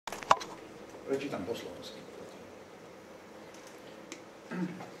Prečítam po slovensky.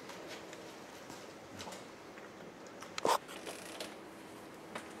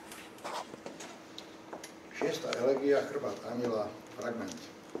 Šiesta elegia, chrbát anjela, fragment.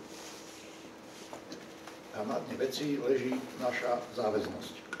 A na dne vecí leží naša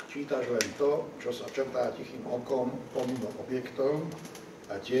záväznosť. Čítaš len to, čo sa črtá tichým okom pomimo objektov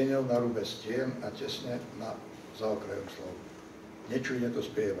a tieňou na rúbe stien a tesne na zaokrajom slov. Nečujne to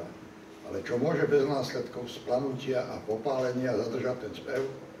spieva, ale čo môže bez následkov splanutia a popálenia zadržať ten spev,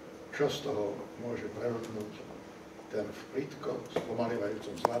 čo z toho môže prevrtnúť ten v plitko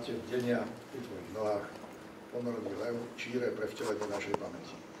spomalivajúcom zlate denia pri tvojich nohách ponorený lev číre pre vtelenie našej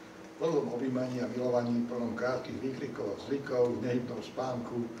pamäti. Po dlhom objímaní a milovaní, plnom krátkych výkrikov a zlikov, v nehybnom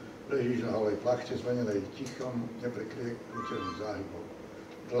spánku, ležíš na holej plachte zmenenej tichom, neprekliekuteľných záhybov.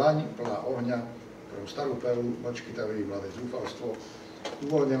 Dlaň plná ohňa, ktorou starú peru močkytavý mladé zúfalstvo,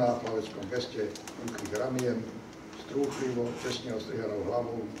 uvoľnená v plaveckom geste, ruklých ramien, strúchlivo, tesne ostrihanou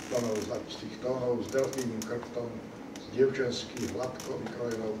hlavou, planou zlatistých tónov, s delfínnym krptom, s dievčenských, hladko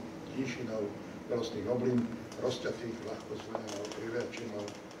vykrojenou tíšinou, veľostných oblín, rozťatých, ľahko zvonenou priverčinou,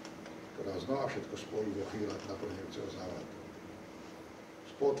 ktorá znova všetko spojí vo chvíľach naplňujúceho závadu.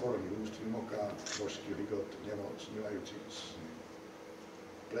 Z potvorených úst vymoká božský ligot nemo snívajúci sny.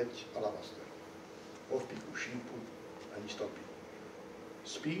 Pleť alabaster. Po vpichu šípu ani stopy.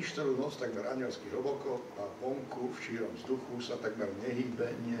 Spíš celú noc takmer anielsky hlboko a vonku v šírom vzduchu sa takmer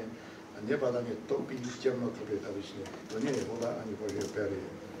nehýbe, a nebadane topí v temnotlbietavý sneh. To nie je voda ani božie perie.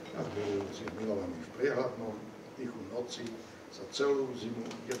 A milujúci milovaní v priehľadnom tichu noci sa celú zimu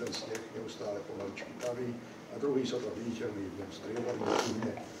jeden sneh neustále pomaličky taví a druhý sa to viditeľný v ňom strieborný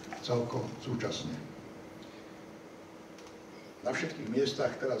uhne celkom súčasne. Na všetkých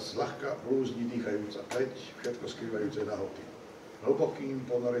miestach teraz zľahka blúzni dýchajúca pleť, všetko skrývajúce nahoty. Hlbokým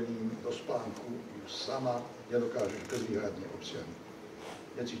ponorením do spánku ju sama nedokážeš bezvýhradne obsiahnuť.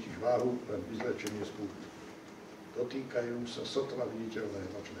 Necítiš váhu, len vyzlečenie z púty. Dotýkajú sa sotva viditeľné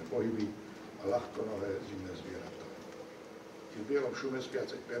nočné pohyby a ľahkonohé zimné zvieratá. Ty v bielom šume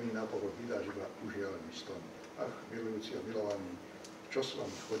spiacej peny na povrch vydáš iba užialený ston. Ach, milujúci a milovaní, čo s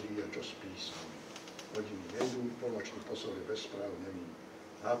vami chodí a čo spí s vami. Hodiny nejdú, polnočný posol je bez správ nemý.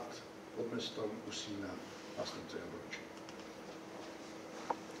 Had pod mestom usína masnice a vlčí.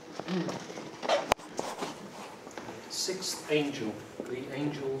 Sixth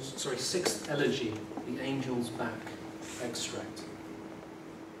elegy, the angel's back extract.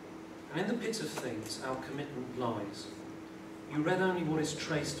 And in the pit of things our commitment lies. You read only what is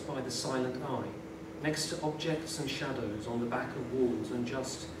traced by the silent eye, next to objects and shadows on the back of walls, and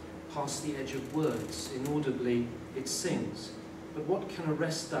just past the edge of words, inaudibly it sings. But what can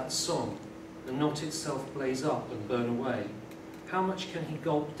arrest that song and not itself blaze up and burn away? How much can he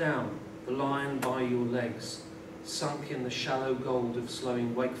gulp down the lion by your legs, sunk in the shallow gold of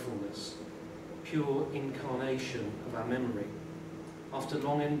slowing wakefulness, pure incarnation of our memory? After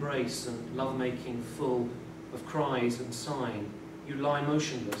long embrace and love-making full of cries and sighing, you lie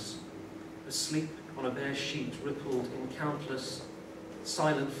motionless, asleep on a bare sheet rippled in countless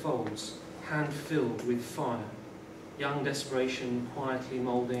silent folds, hand-filled with fire, young desperation quietly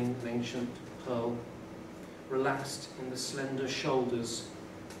moulding an ancient pearl, relaxed in the slender shoulders,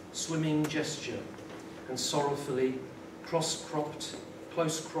 swimming gesture, and sorrowfully cross-cropped,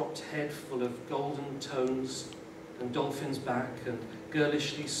 close-cropped head full of golden tones, and dolphin's back, and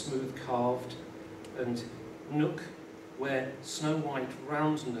girlishly smooth carved, and nook where snow-white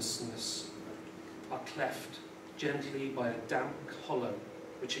roundnesses are cleft gently by a damp hollow,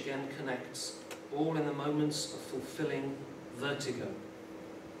 which again connects, all in the moments of fulfilling vertigo.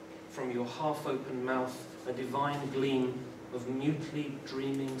 From your half-open mouth, a divine gleam of mutely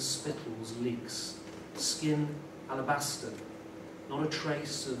dreaming spittles leaks, skin alabaster, not a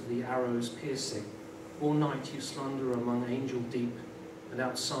trace of the arrow's piercing. All night you slunder among angel deep, and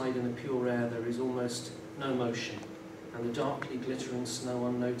outside in the pure air there is almost no motion, and the darkly glittering snow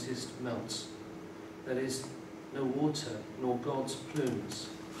unnoticed melts. There is no water, nor God's plumes.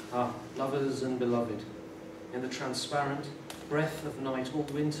 Ah, lovers and beloved, in the transparent breath of night, all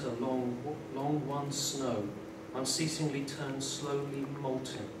winter long one snow unceasingly turns slowly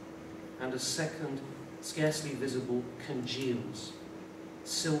molten, and a second, scarcely visible, congeals,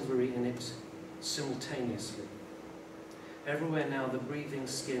 silvery in it simultaneously. Everywhere now the breathing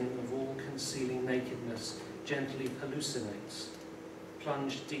skin of all concealing nakedness gently hallucinates,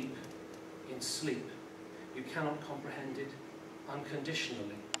 plunged deep in sleep. You cannot comprehend it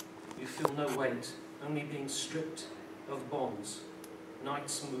unconditionally. You feel no weight, only being stripped of bonds,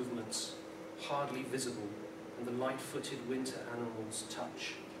 night's movements hardly visible, and the light-footed winter animals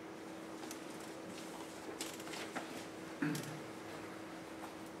touch.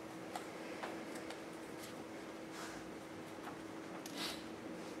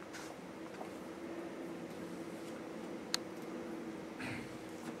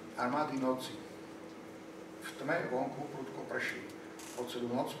 armády noci. V tme vonku prudko prší. Po celú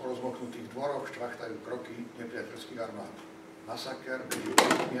noc po rozmoknutých dvoroch štvachtajú kroky nepriateľských armád. Masaker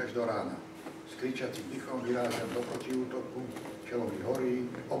bude až do rána. S kričiacim dychom vyrážam do protiútoku, čelo mi horí,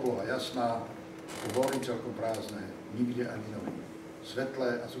 obloha jasná, dvory celkom prázdne, nikde ani nový.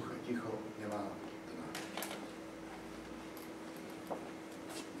 Svetlé a suché ticho nemá dna.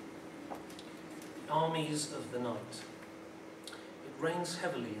 Armies of the night. It rains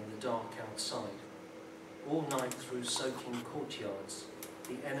heavily in the dark outside. All night through soaking courtyards,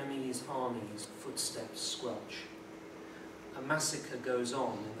 the enemy's army's footsteps squelch. A massacre goes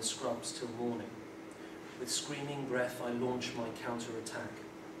on in the scrubs till morning. With screaming breath I launch my counter-attack.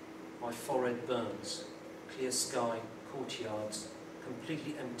 My forehead burns. Clear sky, courtyards,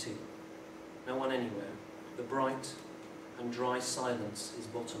 completely empty. No one anywhere. The bright and dry silence is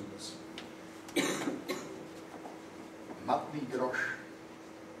bottomless. Matný groš.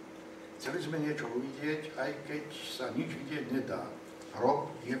 Chceli sme niečo uvidieť, aj keď sa nič vidieť nedá. Hrob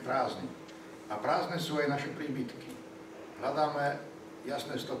je prázdny. A prázdne sú aj naše príbytky. Hľadáme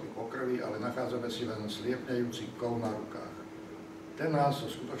jasné stopy po krvi, ale nachádzame si len sliepňajúci kov na rukách. Ten nás zo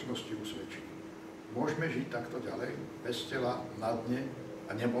skutočnosti usvedčí. Môžeme žiť takto ďalej, bez tela, na dne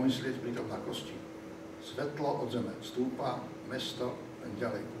a nepomyslieť pritom na kosti. Svetlo od zeme stúpa, mesto len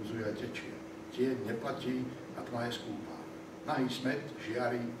ďalej púzuje a tečie. Tieň neplatí a tma je skúpa. Nahý smet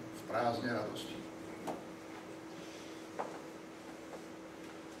žiari v prázdne radosti.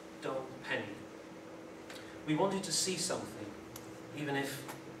 Dull penny. We wanted to see something, even if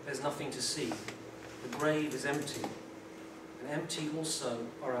there's nothing to see. The grave is empty, and empty also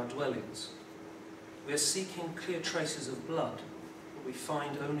are our dwellings. We are seeking clear traces of blood, but we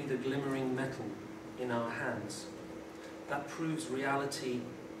find only the glimmering metal in our hands. That proves reality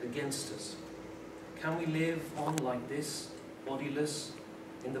against us. Can we live on like this, bodiless,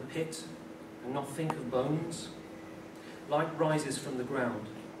 in the pit, and not think of bones? Light rises from the ground.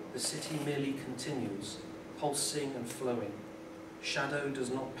 The city merely continues, pulsing and flowing. Shadow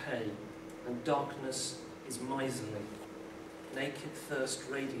does not pay, and darkness is miserly. Naked thirst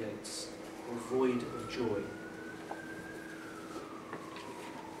radiates, and void of joy.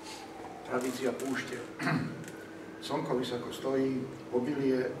 Tradícia púšte. Slnko vysoko stojí,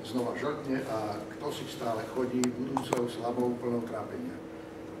 obilie znova žltne a kto si stále chodí budúcou slabou plnou trápenia.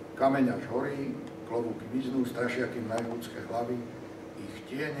 Kameň až horí, klobúky miznú, strašiaky majú ľudské hlavy, ich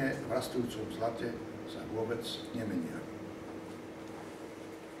tiene v rastúcom zlate sa vôbec nemenia.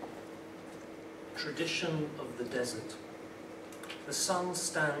 Tradition of the desert. The sun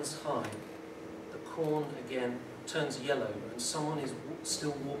stands high, the corn again turns yellow, and someone is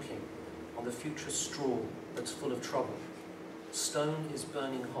still walking on the future straw that's full of trouble. Stone is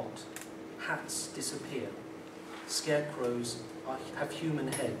burning hot, hats disappear, scarecrows have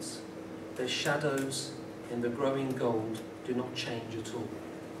human heads, their shadows in the growing gold do not change at all.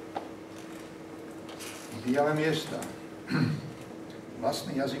 Biele miesta.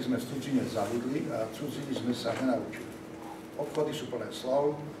 Vlastný jazyk sme v cudzine zabudli a cudziny sme sa nenaučili. Obchody sú plné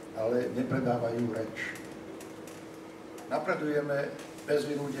slov, ale nepredávajú reč. Napredujeme bez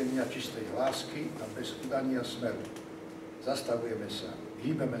vynúdenia čistej lásky a bez udania smeru. Zastavujeme sa,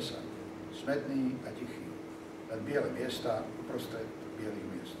 hýbeme sa, smedný a tichý. Len biele miesta uprostred bielých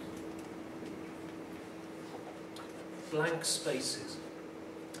miest. Blank spaces.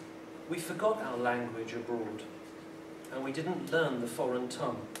 We forgot our language abroad, and we didn't learn the foreign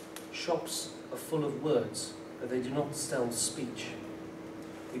tongue. Shops are full of words, but they do not sell speech.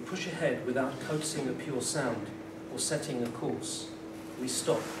 We push ahead without coaxing a pure sound or setting a course. We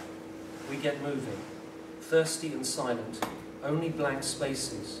stop. We get moving. Thirsty and silent, only blank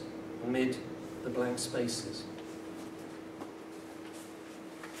spaces amid the blank spaces.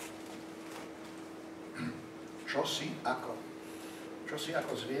 Čosi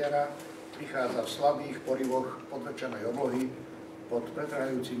ako zviera prichádza v slabých porivoch podvečernej oblohy pod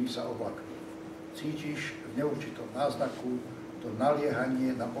pretrhajúcimi sa oblakmi. Cítiš v neurčitom náznaku to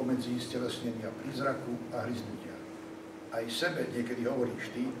naliehanie na pomedzi stelesnenia prízraku a hryznutia. Aj sebe niekedy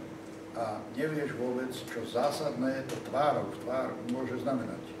hovoríš ty a nevieš vôbec, čo zásadné to tvárou v tvár môže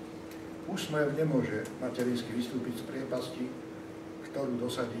znamenať. Úsmev nemôže materinsky vystúpiť z priepasti, ktorú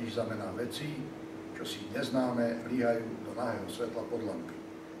dosadíš za mená vecí, čo si neznáme, líhajú do nahého svetla pod lampy.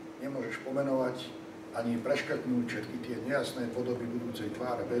 Nemôžeš pomenovať ani preškrtnúť všetky tie nejasné podoby budúcej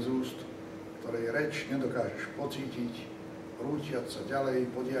tváre bez úst, ktorej reč nedokážeš pocítiť, rútiať sa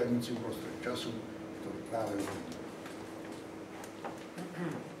ďalej po diaľnici uprostred času, ktorý práve vidí.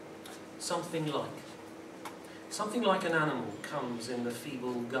 Something like an animal comes in the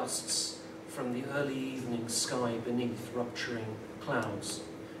feeble gusts from the early evening sky beneath rupturing clouds.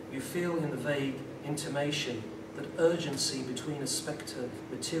 You feel in the vague intimation that urgency between a spectre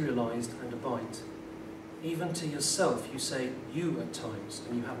materialized and a bite. Even to yourself you say you at times,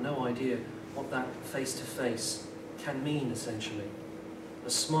 and you have no idea what that face-to-face can mean essentially. A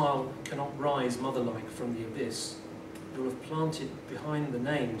smile cannot rise mother-like from the abyss. You have planted behind the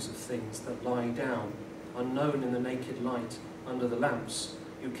names of things that lie down, unknown in the naked light under the lamps.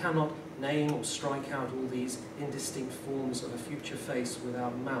 You cannot name or strike out all these indistinct forms of a future face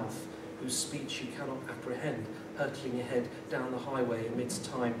without mouth, whose speech you cannot apprehend, hurtling ahead down the highway amidst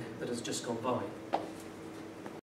time that has just gone by.